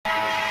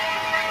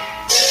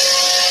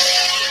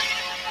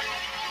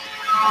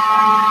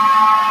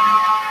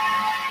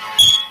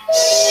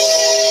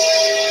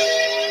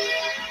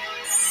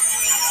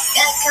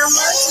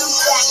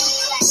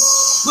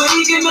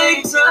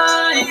make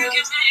time.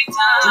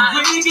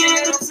 We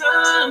get the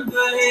time,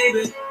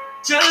 baby.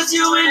 Just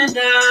you and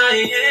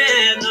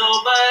I, and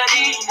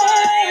nobody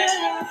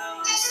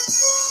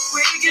else.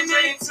 We can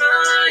make time.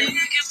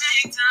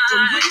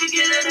 We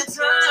get the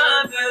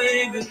time,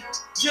 baby.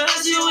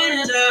 Just you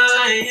and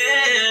I,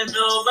 and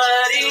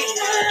nobody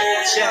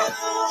else.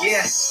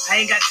 Yeah, I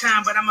ain't got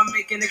time, but I'ma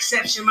make an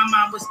exception. My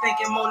mind was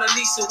thinking Mona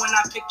Lisa when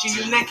I picture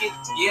you naked.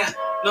 Yeah,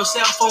 no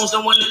cell phones,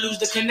 don't wanna lose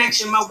the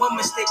connection. My one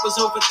mistake was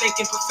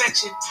overthinking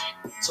perfection.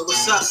 So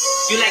what's up?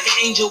 You like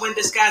an angel in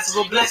disguise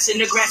of a blessing.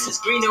 The grass is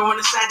greener on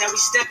the side that we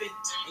stepping.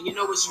 And you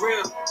know it's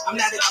real. I'm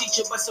not a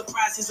teacher, but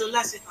surprise is a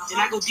lesson. And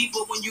I go deeper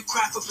when you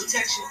cry for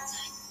protection.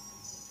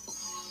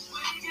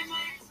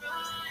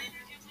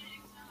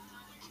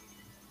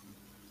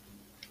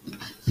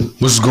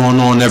 What's going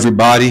on,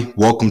 everybody?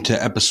 Welcome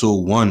to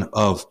episode 1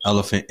 of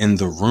Elephant in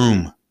the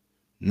Room.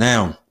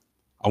 Now,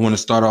 I want to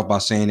start off by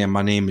saying that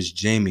my name is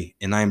Jamie,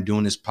 and I am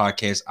doing this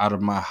podcast out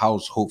of my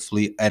house,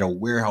 hopefully at a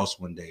warehouse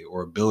one day,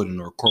 or a building,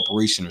 or a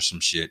corporation, or some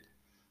shit.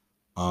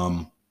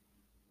 I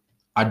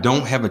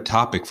don't have a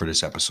topic for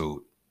this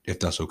episode, if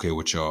that's okay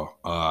with y'all.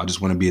 I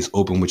just want to be as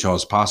open with y'all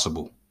as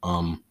possible.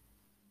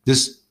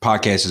 This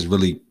podcast is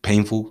really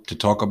painful to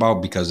talk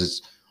about because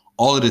it's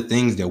all of the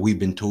things that we've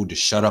been told to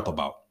shut up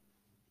about.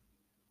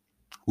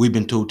 We've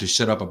been told to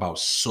shut up about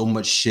so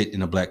much shit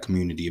in the black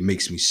community. It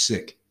makes me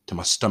sick to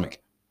my stomach.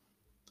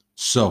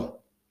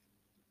 So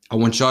I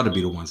want y'all to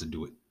be the ones to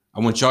do it. I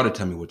want y'all to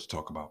tell me what to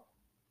talk about.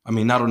 I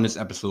mean, not on this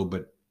episode,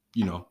 but,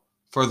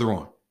 further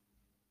on.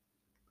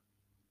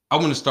 I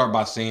want to start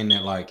by saying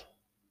that, like,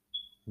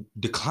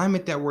 the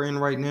climate that we're in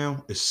right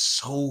now is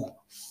so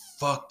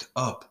fucked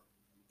up.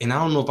 And I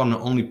don't know if I'm the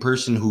only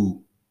person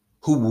who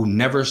will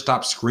never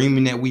stop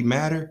screaming that we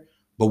matter,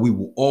 but we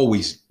will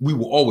always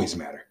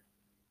matter.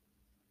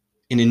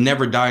 And it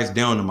never dies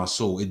down in my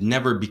soul. It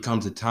never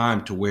becomes a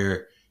time to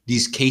where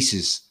these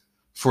cases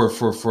for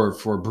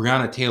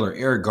Breonna Taylor,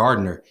 Eric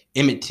Gardner,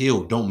 Emmett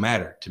Till don't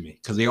matter to me,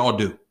 because they all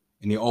do,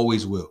 and they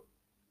always will.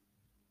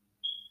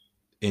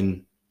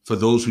 And for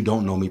those who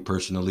don't know me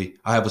personally,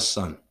 I have a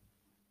son,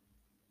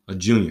 a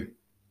junior,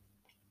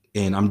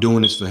 and I'm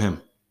doing this for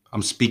him.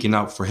 I'm speaking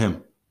out for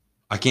him.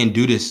 I can't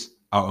do this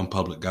out in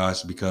public,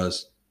 guys,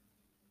 because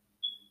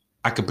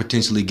I could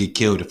potentially get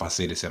killed if I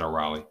say this at a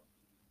rally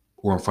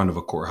or in front of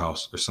a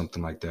courthouse or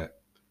something like that.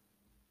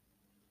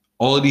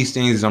 All of these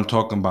things I'm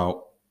talking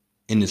about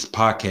in this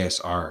podcast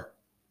are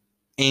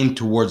aimed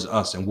towards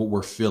us and what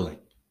we're feeling.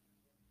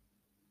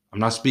 I'm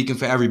not speaking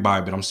for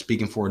everybody, but I'm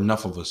speaking for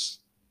enough of us.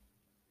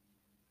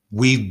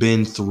 We've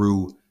been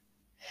through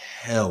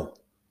hell,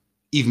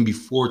 even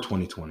before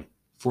 2020,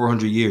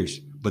 400 years.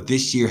 But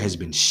this year has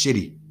been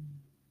shitty.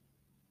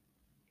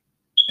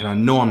 And I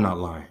know I'm not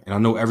lying. And I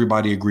know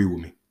everybody agree with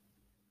me.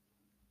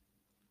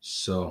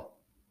 So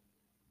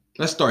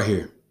let's start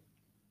here.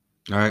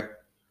 All right.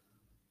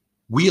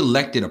 We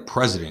elected a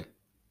president.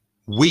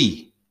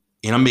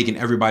 And I'm making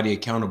everybody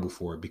accountable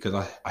for it, because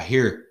I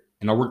hear,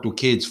 and I worked with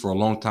kids for a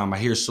long time, I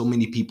hear so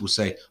many people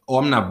say, oh,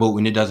 I'm not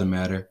voting, it doesn't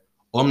matter.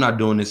 Oh, I'm not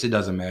doing this, it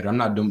doesn't matter. I'm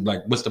not doing,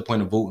 like, what's the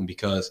point of voting?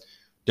 Because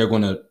they're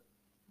going to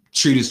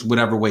treat us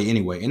whatever way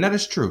anyway. And that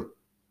is true.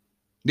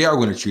 They are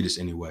going to treat us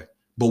anyway.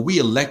 But we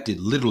elected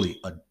literally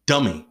a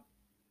dummy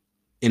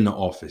in the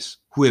office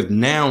who have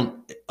now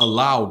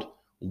allowed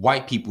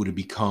white people to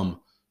become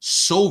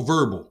so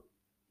verbal,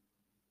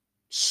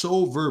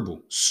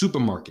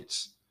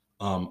 supermarkets,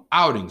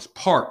 outings,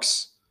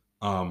 parks,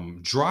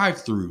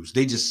 drive-throughs.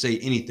 They just say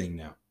anything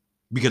now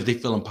because they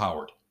feel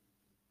empowered,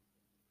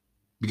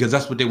 because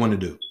that's what they want to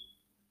do.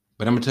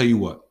 But I'm gonna tell you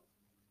what,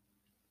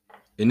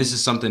 and this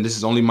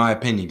is only my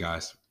opinion,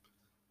 guys.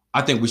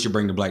 I think we should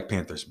bring the Black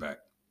Panthers back.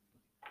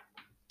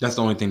 That's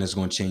the only thing that's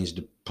going to change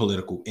the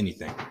political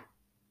anything.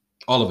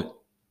 All of it.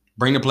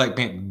 Bring the Black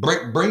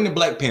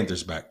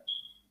Panthers back.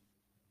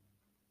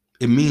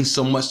 It means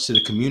so much to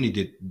the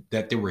community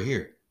that they were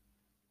here.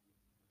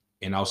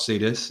 And I'll say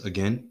this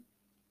again.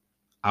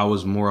 I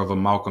was more of a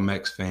Malcolm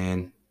X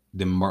fan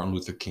than Martin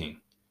Luther King.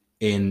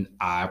 And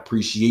I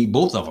appreciate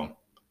both of them.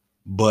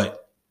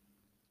 But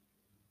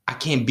I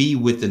can't be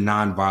with the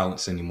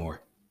nonviolence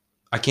anymore.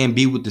 I can't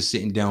be with the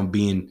sitting down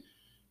being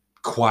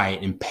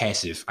quiet and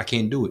passive. I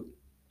can't do it.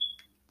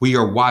 We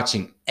are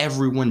watching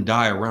everyone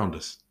die around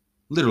us.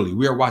 Literally,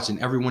 we are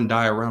watching everyone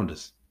die around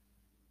us.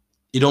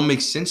 It don't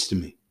make sense to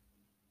me.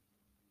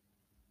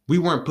 We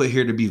weren't put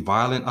here to be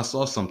violent. I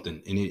saw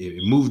something and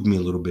it moved me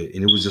a little bit.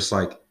 And it was just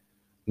like,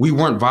 we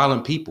weren't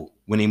violent people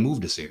when they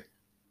moved us here.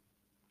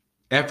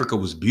 Africa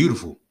was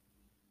beautiful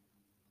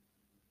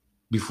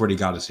before they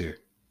got us here.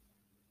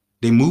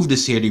 They moved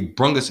us here. They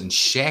brung us in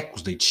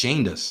shackles. They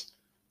chained us,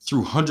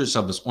 threw hundreds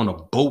of us on a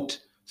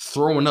boat,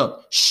 throwing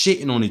up,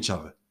 shitting on each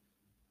other.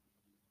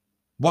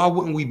 Why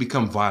wouldn't we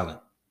become violent?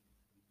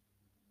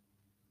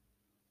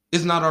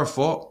 It's not our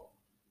fault.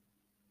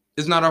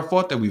 It's not our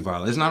fault that we're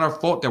violent. It's not our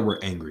fault that we're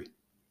angry.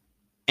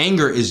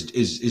 Anger is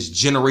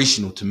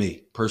generational to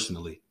me,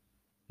 personally.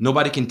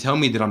 Nobody can tell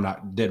me that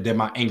that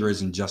my anger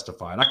isn't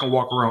justified. I can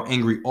walk around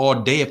angry all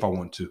day if I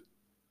want to.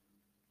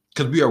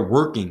 Because we are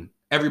working.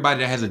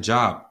 Everybody that has a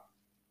job,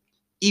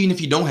 even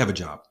if you don't have a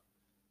job,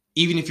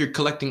 even if you're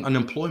collecting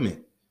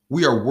unemployment,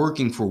 we are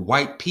working for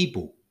white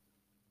people.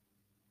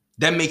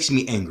 That makes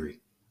me angry.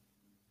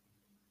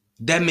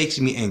 That makes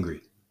me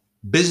angry.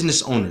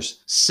 Business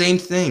owners, same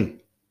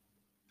thing.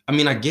 I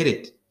mean, I get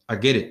it. I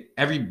get it.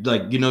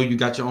 You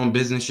got your own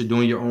business, you're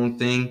doing your own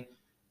thing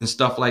and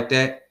stuff like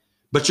that.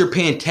 But you're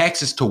paying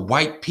taxes to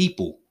white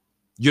people.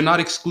 You're not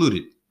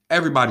excluded.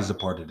 Everybody's a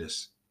part of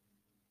this.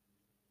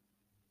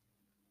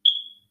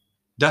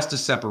 That's the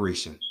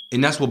separation.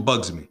 And that's what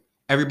bugs me.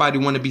 Everybody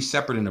want to be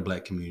separate in the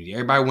black community.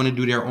 Everybody want to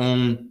do their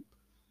own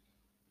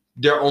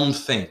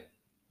thing.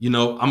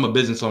 I'm a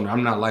business owner.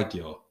 I'm not like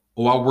y'all.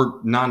 Oh, I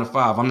work 9 to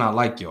 5. I'm not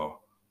like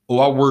y'all. Oh,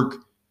 I work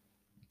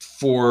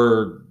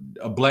for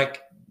a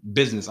black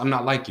business. I'm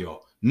not like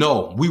y'all.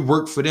 No, we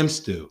work for them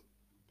still.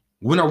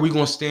 When are we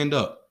going to stand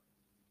up?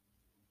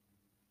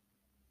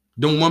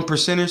 Them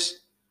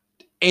 1%ers,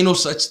 ain't no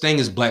such thing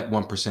as black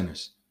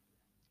 1%ers.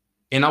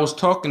 And I was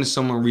talking to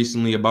someone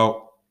recently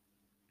about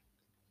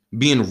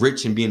being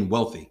rich and being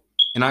wealthy.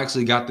 And I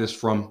actually got this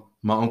from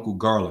my Uncle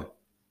Garland.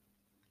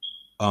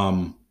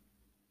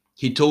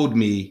 He told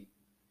me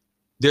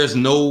there's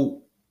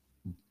no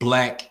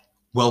black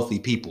wealthy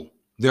people.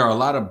 There are a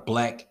lot of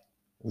black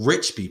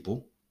rich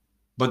people,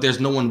 but there's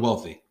no one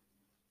wealthy.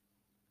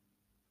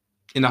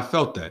 And I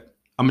felt that.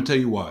 I'm going to tell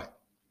you why.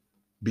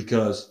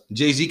 Because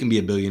Jay-Z can be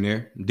a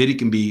billionaire. Diddy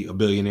can be a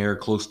billionaire,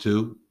 close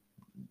to.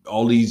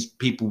 All these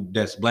people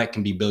that's black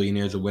can be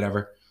billionaires or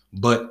whatever.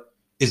 But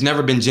it's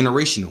never been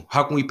generational.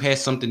 How can we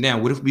pass something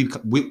down? What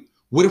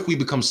if we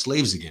become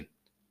slaves again?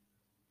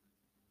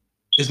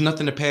 There's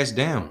nothing to pass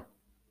down.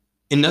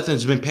 And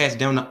nothing's been passed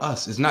down to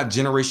us. It's not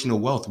generational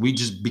wealth. We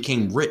just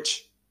became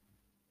rich.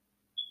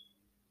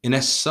 And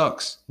that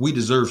sucks. We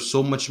deserve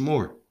so much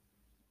more.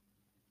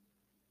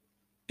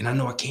 And I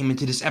know I came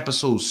into this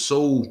episode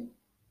so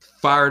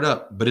fired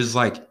up, but it's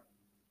like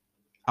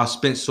I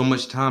spent so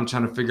much time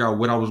trying to figure out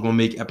what I was going to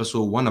make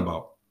episode 1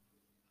 about.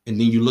 And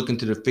then you look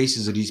into the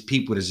faces of these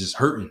people that's just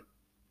hurting.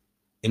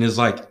 And it's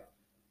like,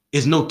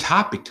 there's no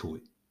topic to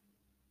it.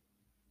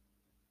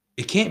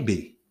 It can't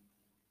be.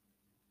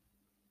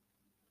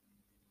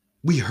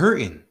 We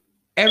hurting.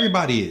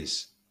 Everybody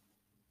is.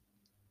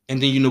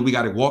 And then, we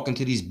got to walk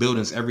into these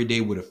buildings every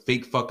day with a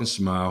fake fucking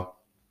smile.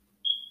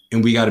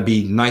 And we got to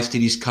be nice to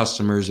these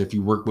customers if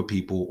you work with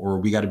people, or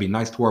we got to be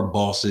nice to our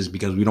bosses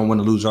because we don't want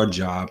to lose our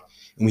job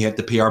and we have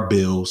to pay our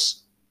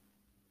bills.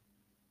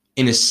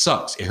 And it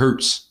sucks. It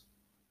hurts.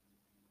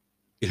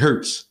 It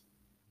hurts.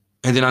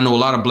 And then I know a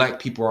lot of black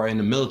people are in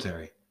the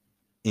military.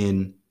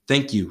 And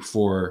thank you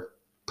for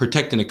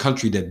protecting a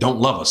country that don't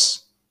love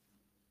us.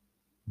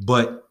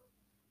 But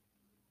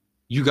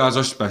you guys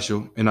are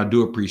special, and I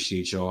do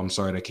appreciate y'all. I'm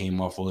sorry that came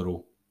off a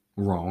little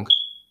wrong.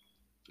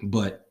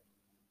 But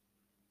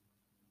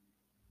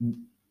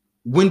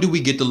when do we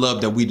get the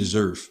love that we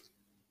deserve?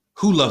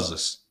 Who loves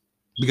us?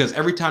 Because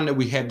every time that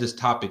we have this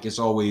topic, it's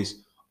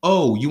always,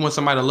 oh, you want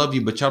somebody to love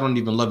you, but y'all don't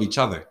even love each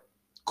other.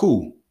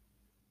 Cool.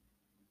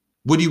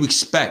 What do you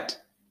expect?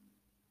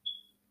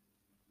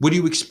 What do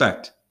you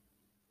expect?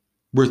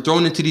 We're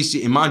thrown into these,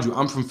 and mind you,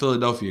 I'm from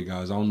Philadelphia,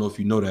 guys. I don't know if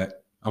you know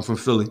that. I'm from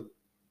Philly.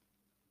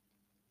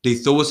 They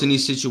throw us in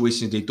these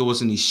situations. They throw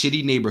us in these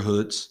shitty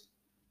neighborhoods.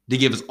 They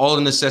give us all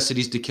the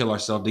necessities to kill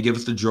ourselves. They give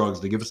us the drugs.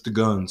 They give us the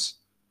guns.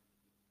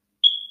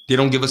 They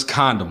don't give us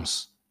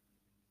condoms.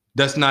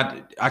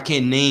 I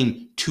can't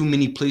name too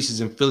many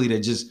places in Philly that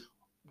just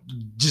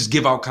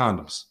give out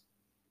condoms.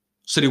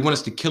 So they want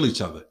us to kill each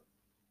other.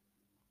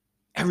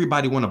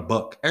 Everybody want a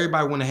buck.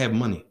 Everybody want to have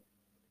money.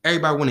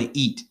 Everybody want to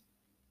eat.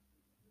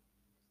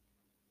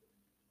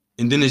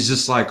 And then it's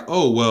just like,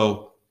 oh,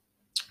 well,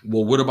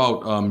 what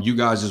about you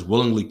guys just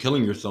willingly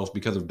killing yourselves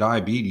because of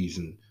diabetes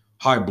and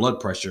high blood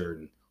pressure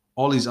and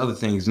all these other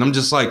things? And I'm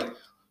just like,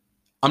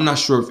 I'm not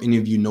sure if any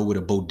of you know what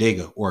a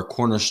bodega or a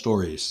corner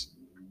store is,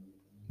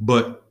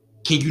 but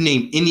can you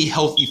name any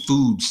healthy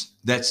foods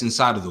that's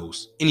inside of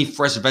those? Any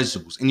fresh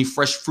vegetables, any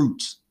fresh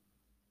fruits?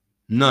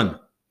 None.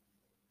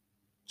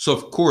 So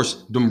of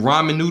course, them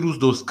ramen noodles,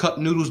 those cup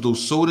noodles,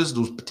 those sodas,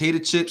 those potato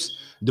chips,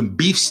 them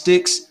beef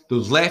sticks,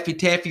 those Laffy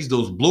Taffies,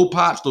 those blow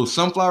pops, those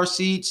sunflower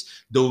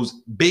seeds, those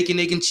bacon,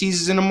 egg, and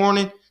cheeses in the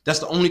morning, that's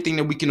the only thing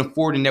that we can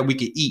afford and that we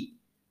can eat.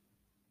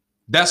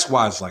 That's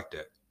why it's like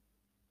that.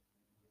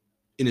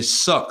 And it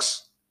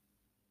sucks.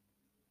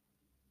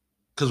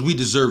 Because we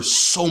deserve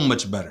so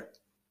much better.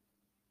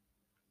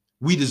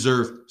 We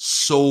deserve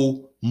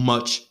so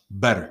much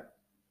better.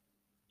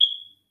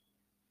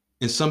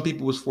 And some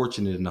people was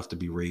fortunate enough to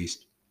be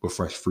raised with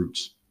fresh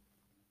fruits,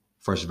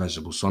 fresh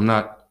vegetables. So I'm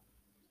not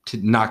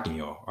knocking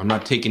y'all. I'm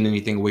not taking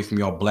anything away from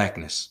y'all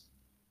blackness.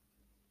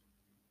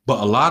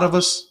 But a lot of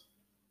us,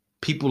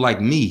 people like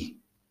me,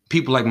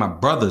 people like my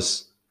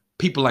brothers,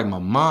 people like my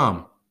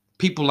mom,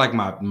 people like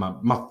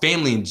my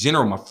family in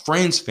general, my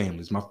friends'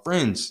 families, my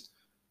friends,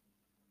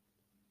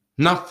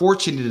 not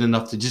fortunate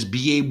enough to just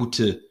be able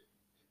to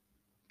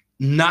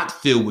not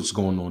feel what's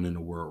going on in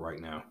the world right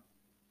now.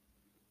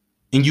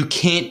 And you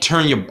can't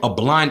turn a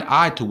blind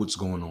eye to what's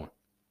going on.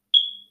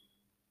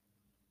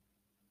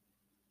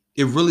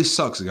 It really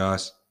sucks,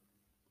 guys.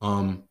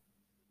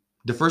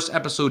 The first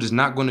episode is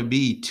not going to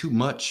be too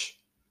much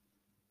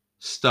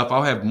stuff.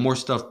 I'll have more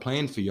stuff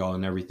planned for y'all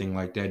and everything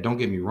like that. Don't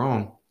get me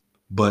wrong.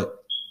 But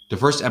the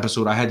first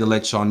episode, I had to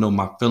let y'all know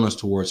my feelings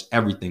towards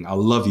everything. I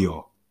love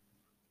y'all.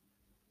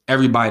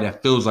 Everybody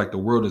that feels like the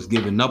world is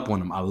giving up on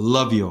them, I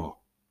love y'all.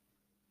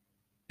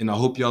 And I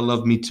hope y'all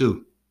love me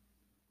too.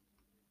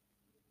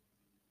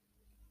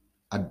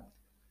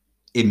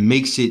 It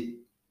makes it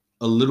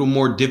a little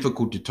more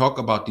difficult to talk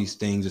about these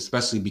things,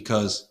 especially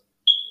because,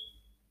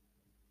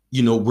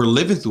 we're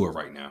living through it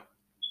right now.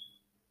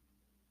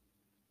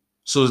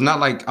 So it's not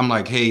like I'm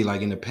like, hey,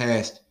 like in the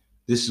past,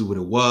 this is what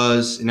it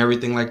was and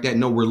everything like that.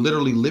 No, we're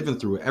literally living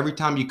through it. Every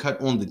time you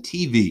cut on the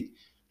TV,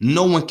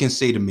 no one can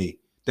say to me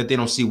that they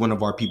don't see one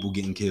of our people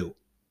getting killed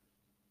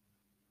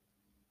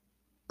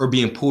or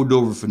being pulled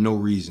over for no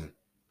reason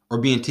or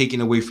being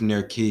taken away from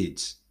their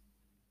kids,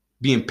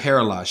 being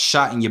paralyzed,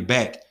 shot in your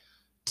back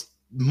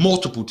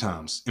multiple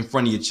times in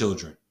front of your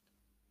children.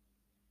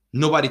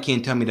 Nobody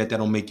can tell me that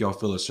don't make y'all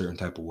feel a certain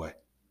type of way.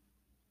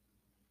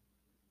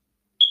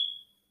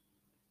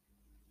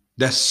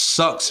 That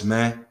sucks,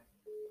 man.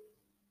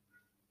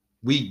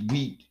 We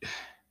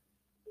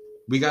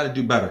got to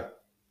do better.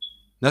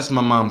 That's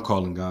my mom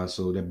calling, guys.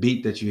 So that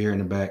beat that you hear in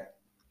the back,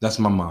 that's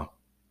my mom.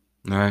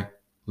 All right.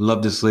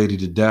 Love this lady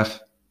to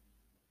death.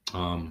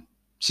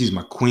 She's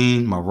my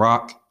queen, my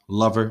rock.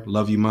 Love her.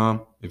 Love you,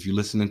 Mom. If you're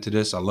listening to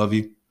this, I love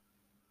you.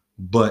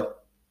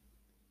 But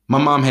my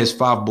mom has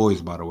 5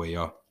 boys, by the way,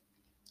 y'all.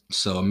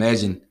 So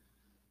imagine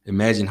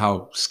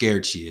how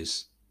scared she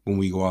is when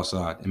we go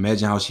outside.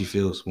 Imagine how she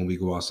feels when we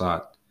go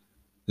outside.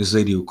 This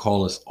lady will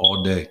call us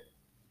all day,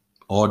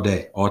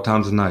 all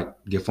times of night.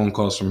 Get phone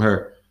calls from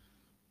her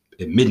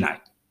at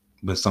midnight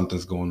when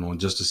something's going on,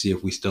 just to see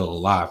if we still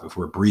alive, if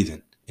we're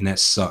breathing. And that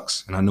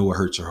sucks. And I know it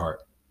hurts her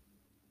heart.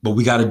 But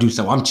we got to do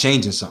something. I'm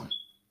changing something.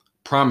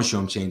 Promise you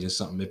I'm changing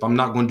something. If I'm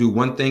not going to do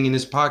one thing in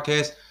this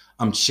podcast,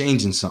 I'm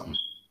changing something.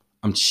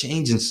 I'm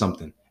changing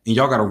something. And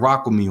y'all got to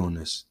rock with me on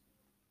this.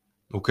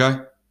 Okay?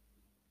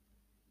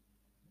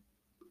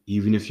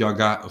 Even if y'all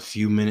got a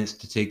few minutes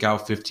to take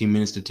out, 15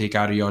 minutes to take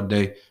out of y'all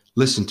day,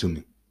 listen to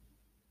me.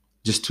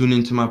 Just tune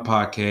into my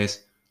podcast.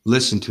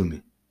 Listen to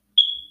me.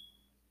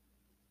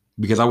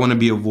 Because I want to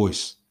be a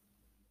voice.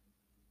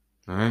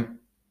 All right?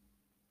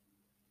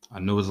 I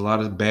know there's a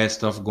lot of bad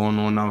stuff going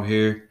on out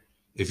here.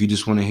 If you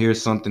just want to hear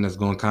something that's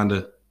going to kind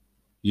of,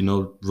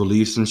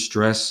 relieve some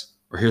stress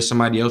or hear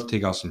somebody else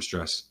take out some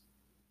stress,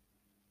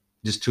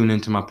 just tune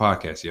into my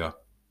podcast, y'all.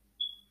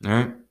 All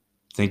right?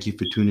 Thank you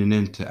for tuning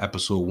in to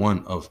episode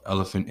 1 of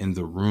Elephant in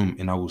the Room,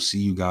 and I will see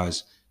you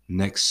guys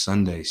next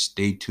Sunday.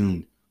 Stay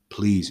tuned.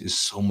 Please, there's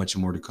so much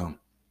more to come.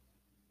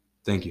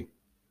 Thank you.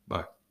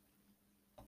 Bye.